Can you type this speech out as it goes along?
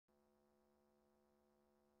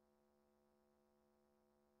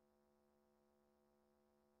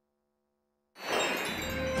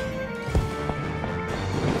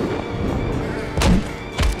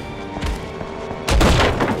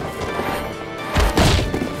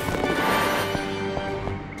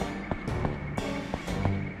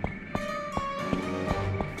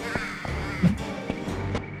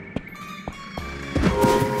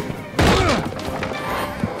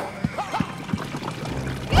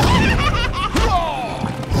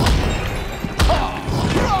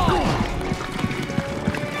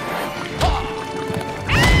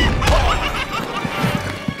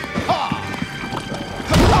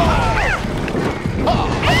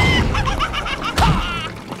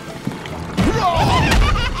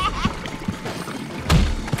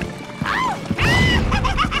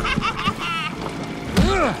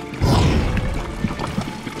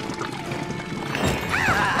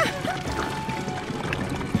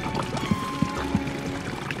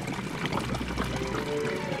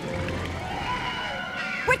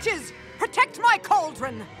Witches! Protect my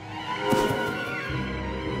cauldron!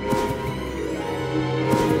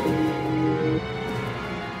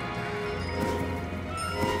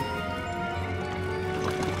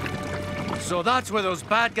 So that's where those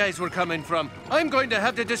bad guys were coming from. I'm going to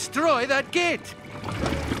have to destroy that gate.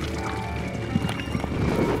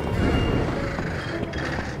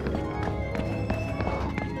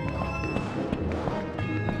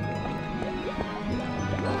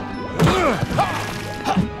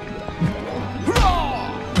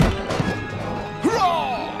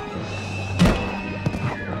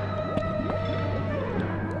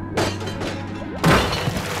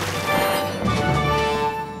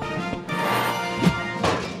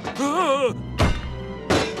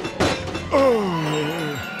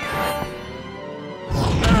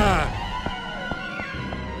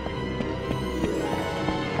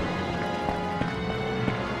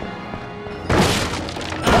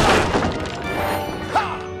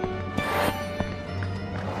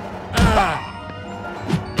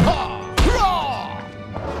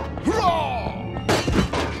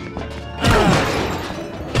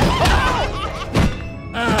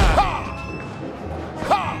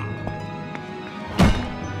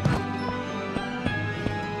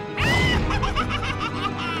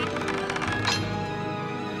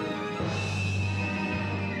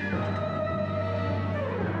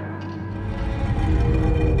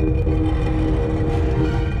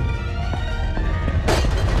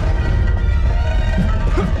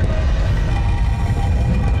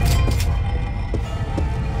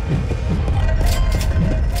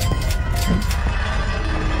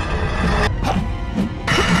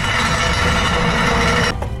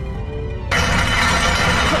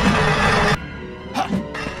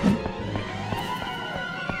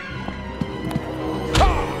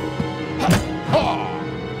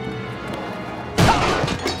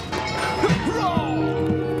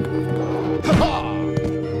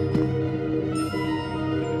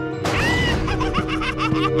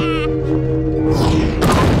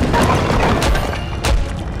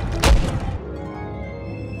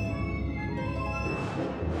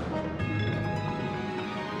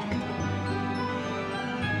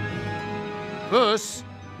 Puss,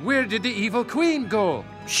 where did the evil queen go?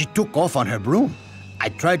 She took off on her broom. I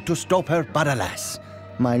tried to stop her, but alas,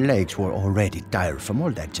 my legs were already tired from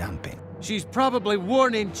all that jumping. She's probably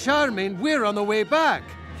warning Charming we're on the way back.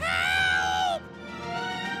 Help!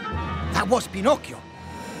 That was Pinocchio.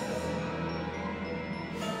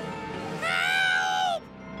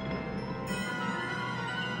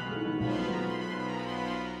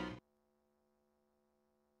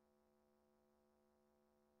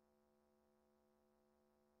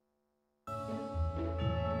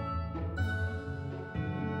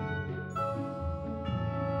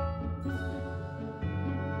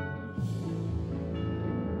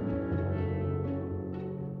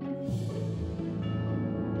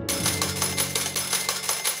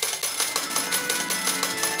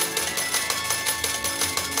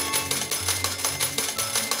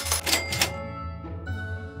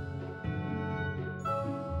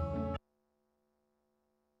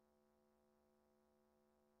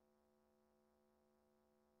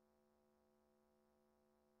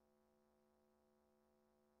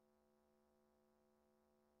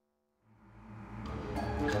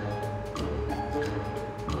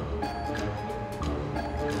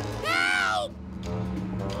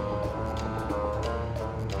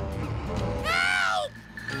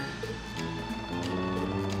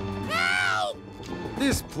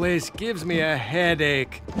 This place gives me a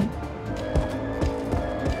headache.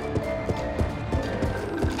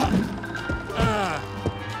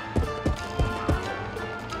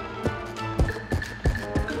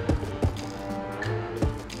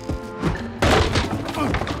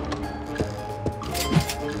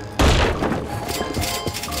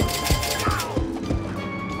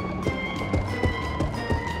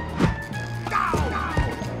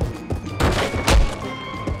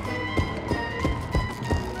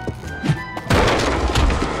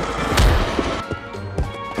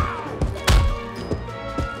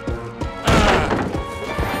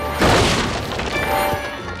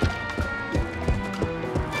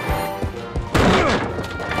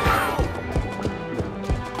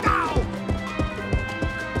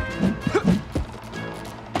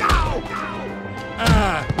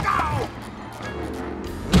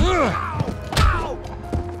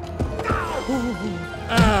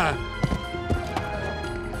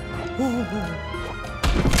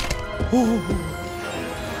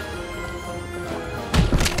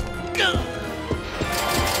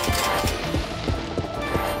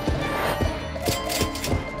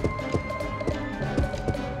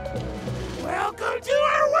 Welcome to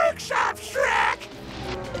our world!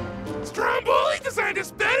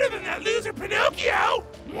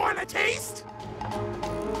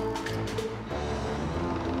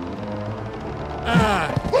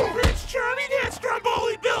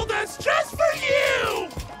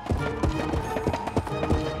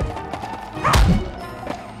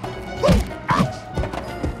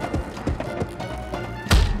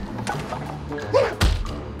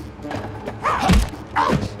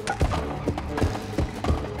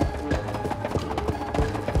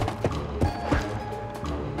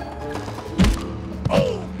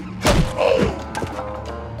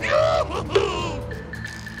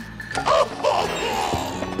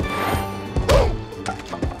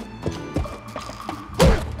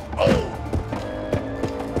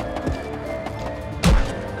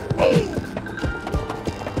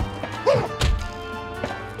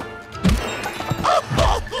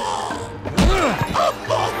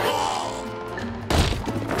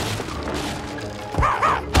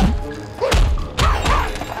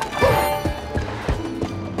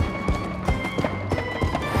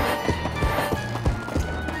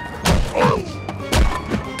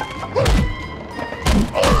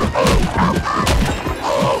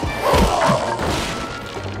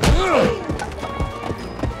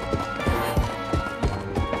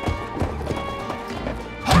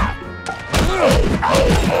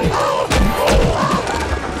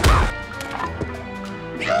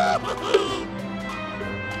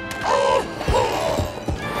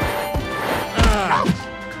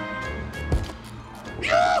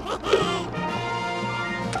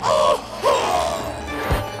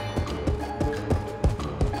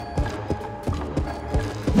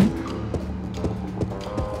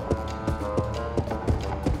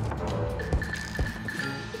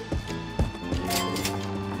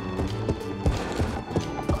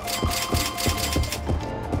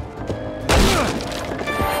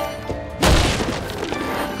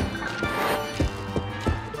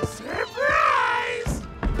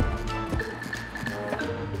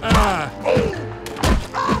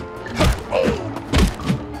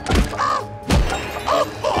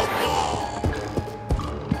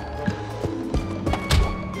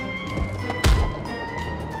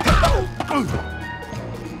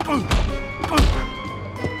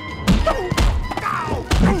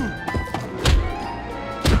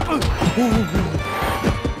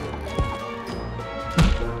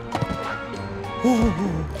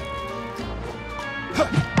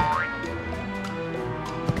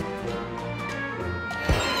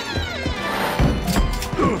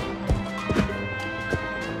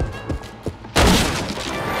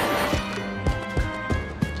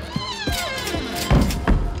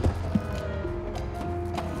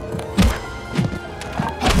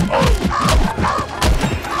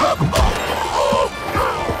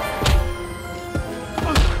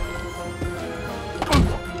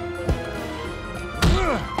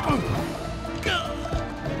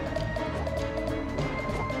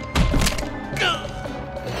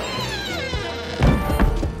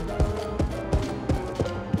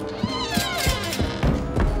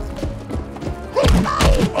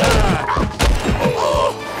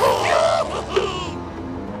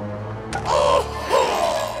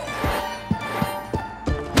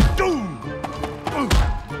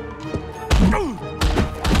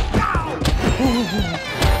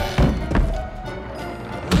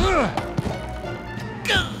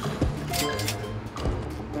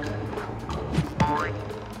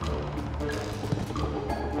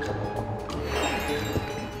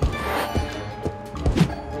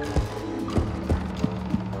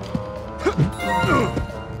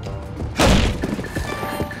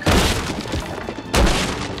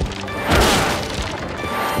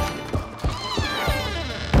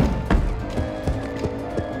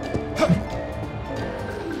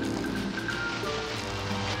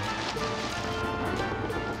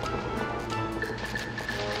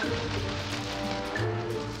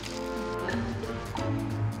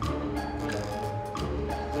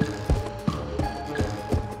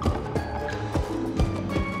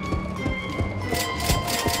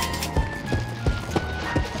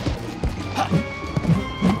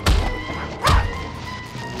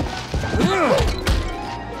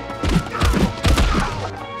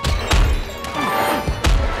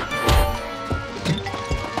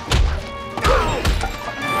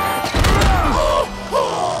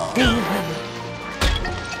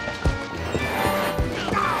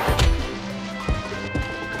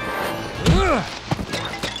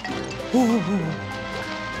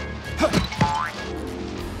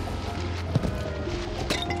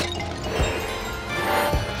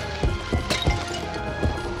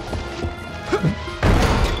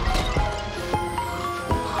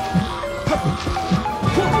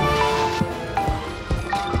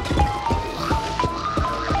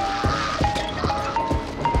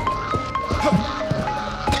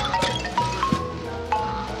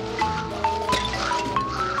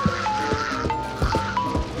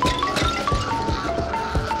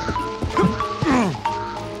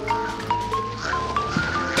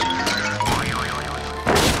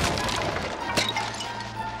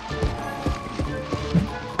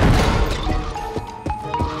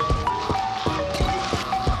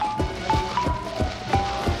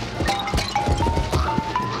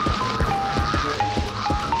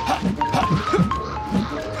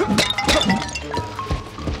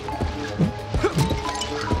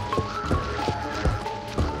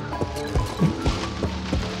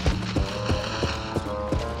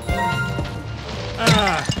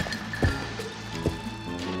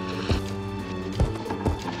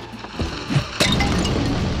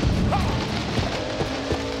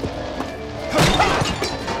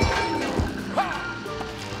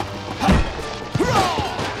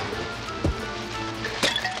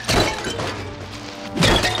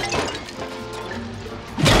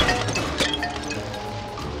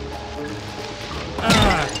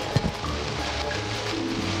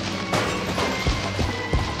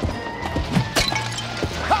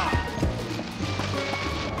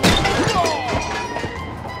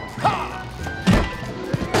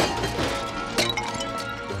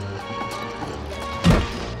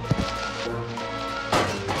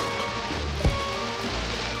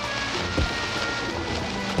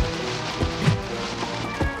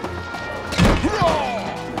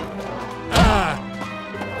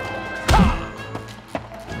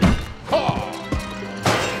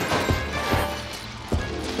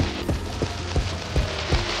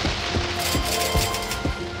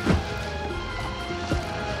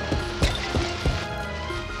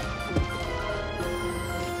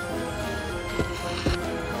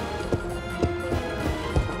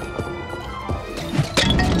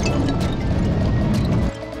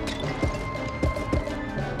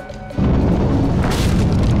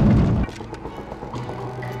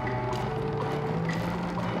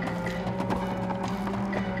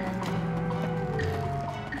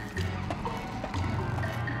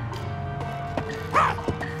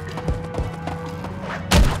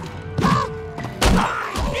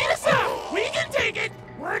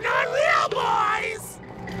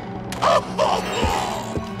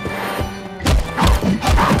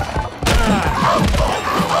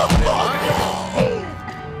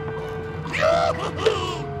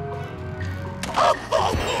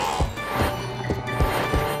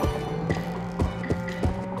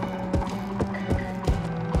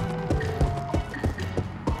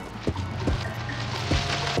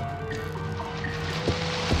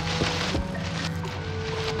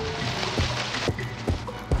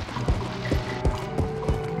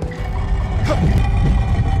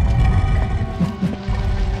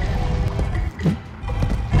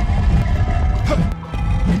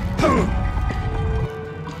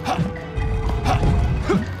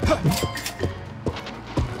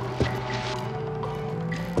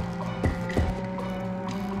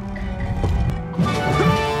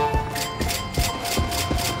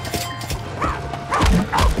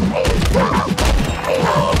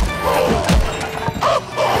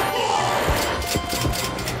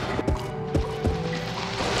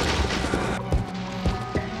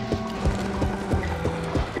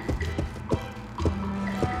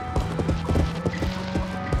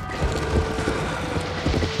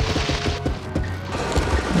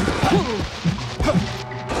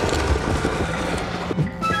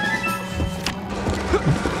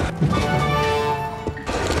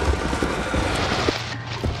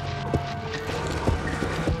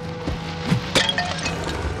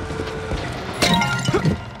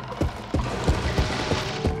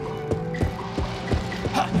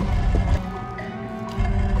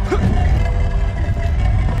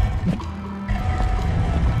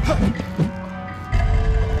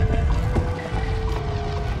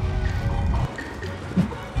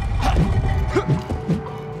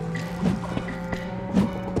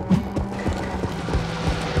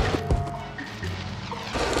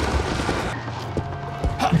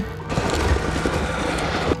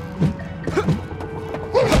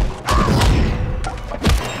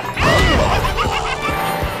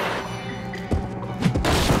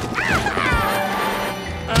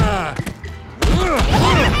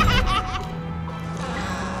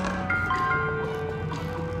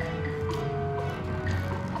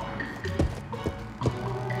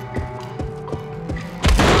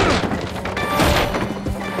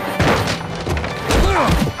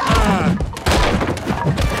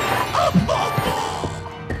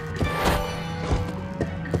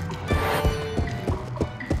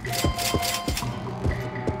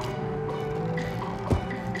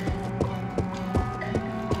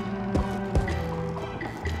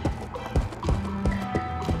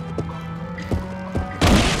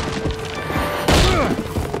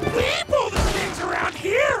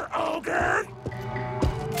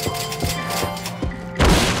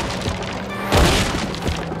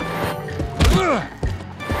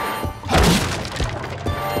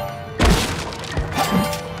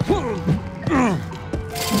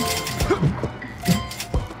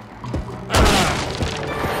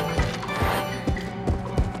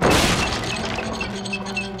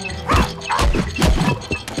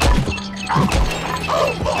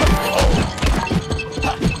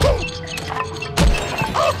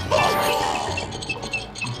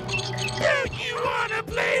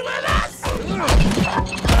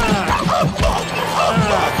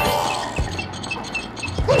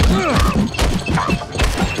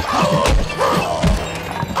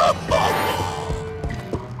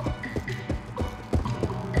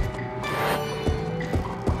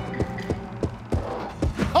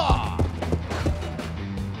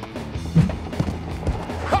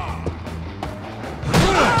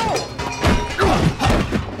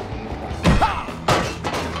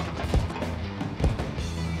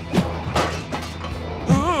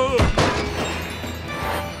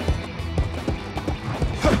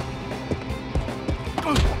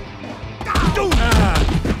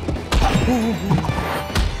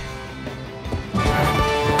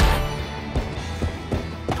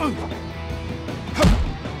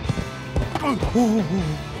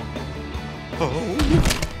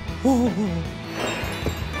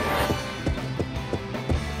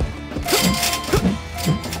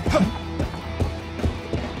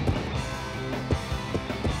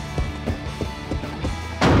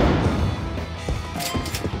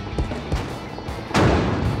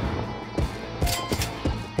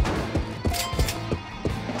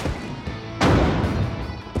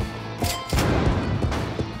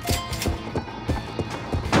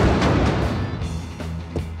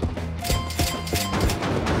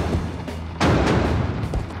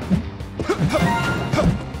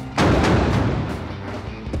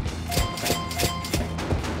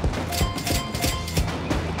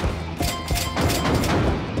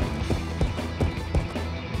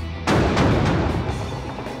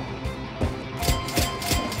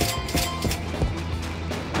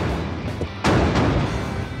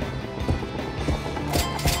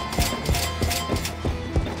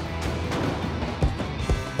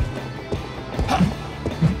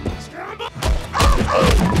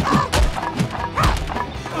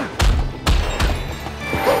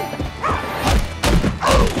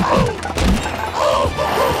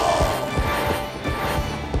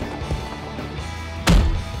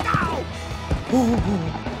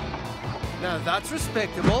 Now that's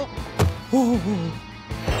respectable.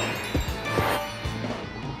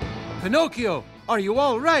 Pinocchio, are you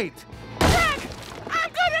all right? Shrek,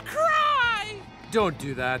 I'm gonna cry! Don't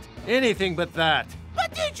do that. Anything but that.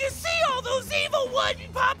 But did you see all those evil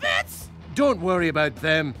wooden puppets? Don't worry about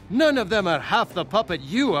them. None of them are half the puppet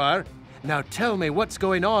you are. Now tell me what's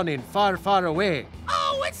going on in Far, Far Away.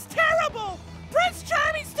 Oh, it's terrible! Prince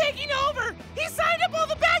Charming's taking over! He signed up all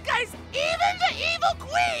the bad guys, even the evil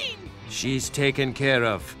queen! She's taken care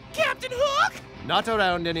of. Captain Hook? Not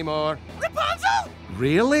around anymore. Rapunzel?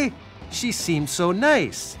 Really? She seems so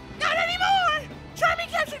nice. Not anymore! Charming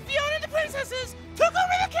captured Fiona and the princesses, took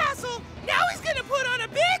over the castle, now he's gonna put on a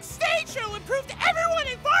big stage show and prove to everyone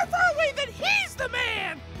in Far, Far Away that he's the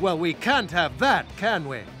man! Well, we can't have that, can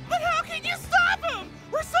we? But how can you stop him?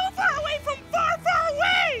 We're so far away from Far, Far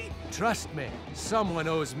Away! Trust me, someone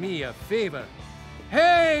owes me a favor.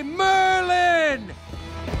 Hey, Merlin!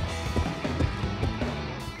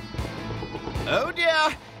 Oh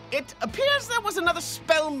dear, It appears there was another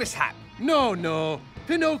spell mishap. No.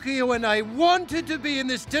 Pinocchio and I wanted to be in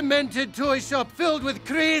this demented toy shop filled with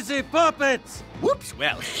crazy puppets. Whoops,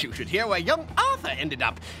 well, you should hear where young Arthur ended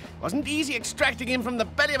up. Wasn't easy extracting him from the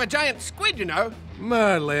belly of a giant squid, you know.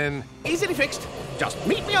 Merlin. Easily fixed. Just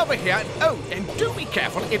meet me over here. Oh, and do be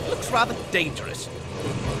careful. It looks rather dangerous.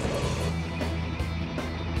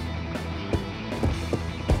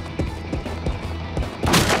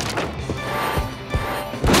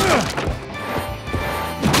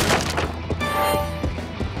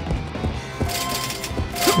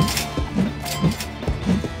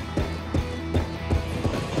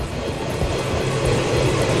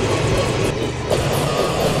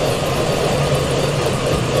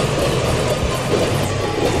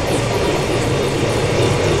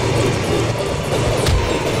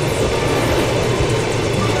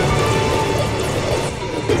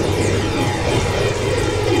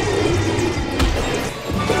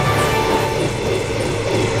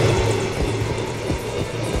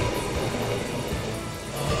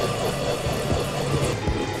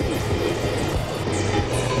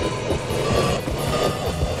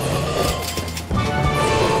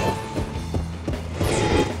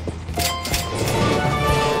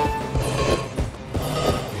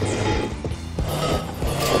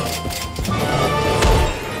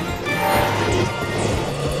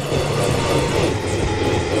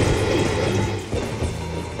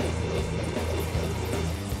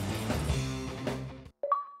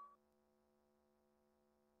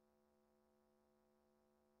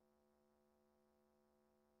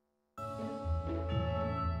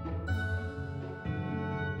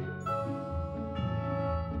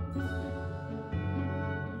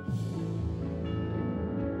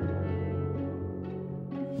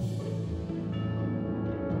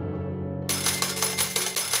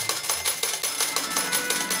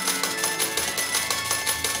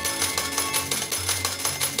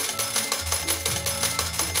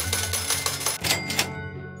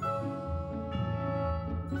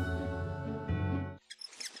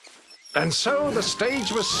 And so the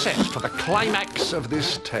stage was set for the climax of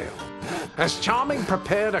this tale. As Charming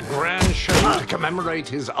prepared a grand show to commemorate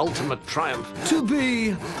his ultimate triumph. To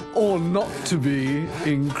be, or not to be,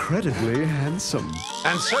 incredibly handsome.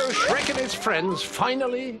 And so Shrek and his friends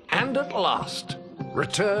finally, and at last,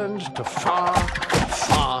 returned to far,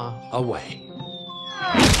 far away.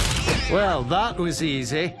 Well, that was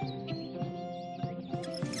easy.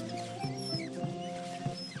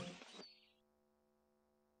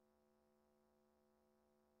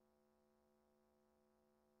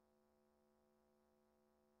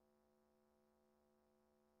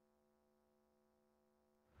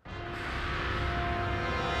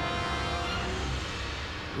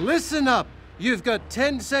 Listen up! You've got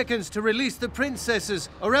 10 seconds to release the princesses,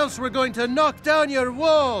 or else we're going to knock down your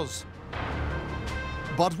walls!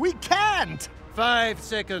 But we can't! 5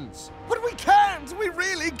 seconds. But we can't! We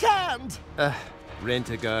really can't!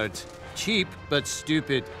 Rent-a-guard. Cheap, but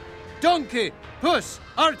stupid. Donkey! Puss!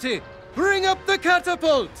 Artie! Bring up the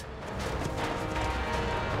catapult!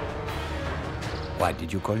 What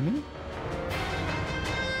did you call me?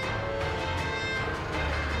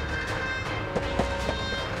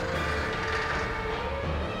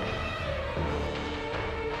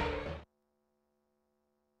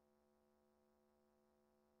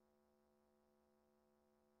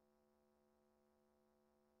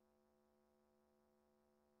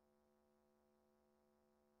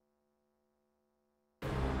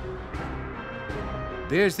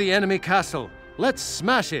 There's the enemy castle. Let's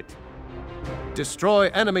smash it. Destroy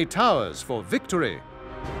enemy towers for victory.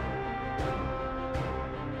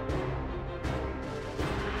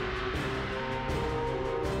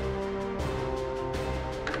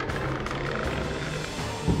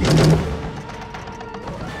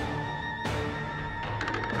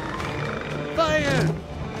 Fire!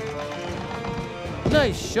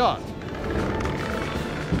 Nice shot.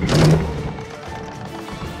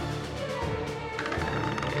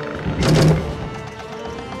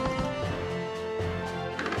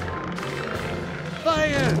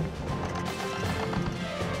 Fire!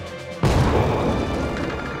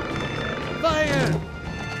 Fire!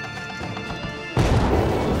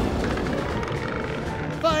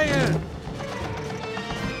 Fire!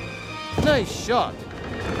 Nice shot.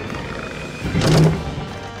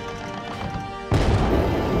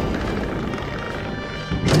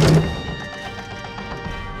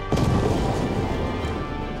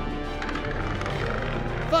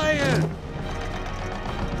 Fire!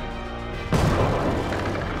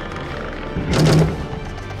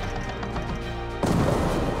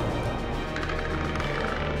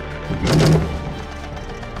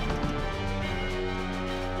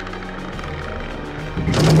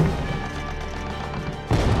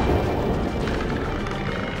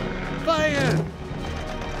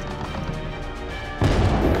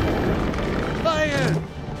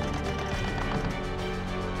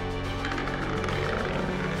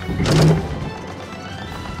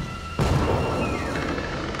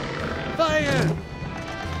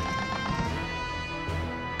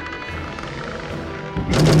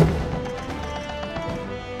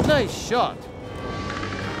 Nice shot.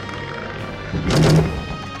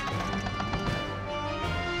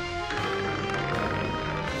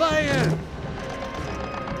 Fire!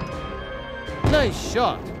 Nice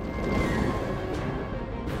shot.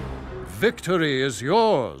 Victory is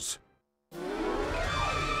yours.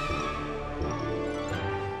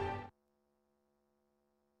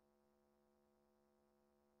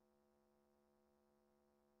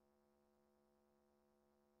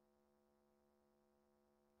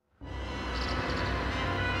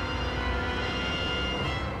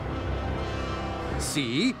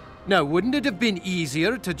 See? Now, wouldn't it have been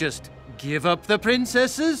easier to just give up the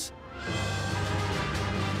princesses?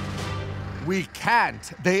 We can't.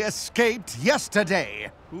 They escaped yesterday.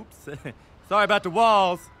 Oops. Sorry about the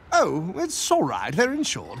walls. Oh, it's all right. They're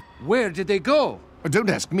insured. Where did they go? Don't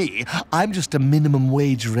ask me. I'm just a minimum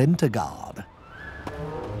wage rent-a-guard.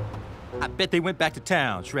 I bet they went back to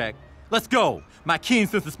town, Shrek. Let's go. My keen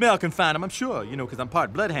sense of smell can find them, I'm sure. You know, because I'm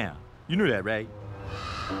part bloodhound. You knew that, right?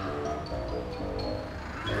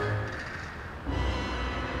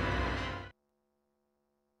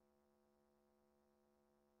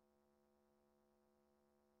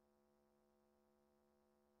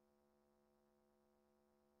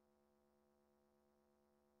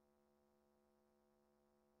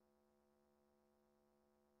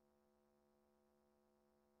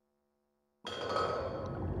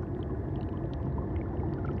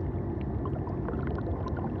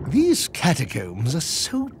 These catacombs are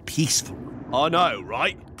so peaceful. I know,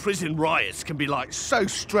 right? Prison riots can be, like, so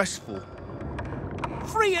stressful.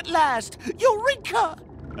 Free at last! Eureka!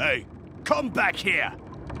 Hey, come back here!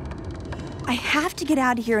 I have to get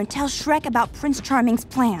out of here and tell Shrek about Prince Charming's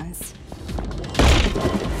plans.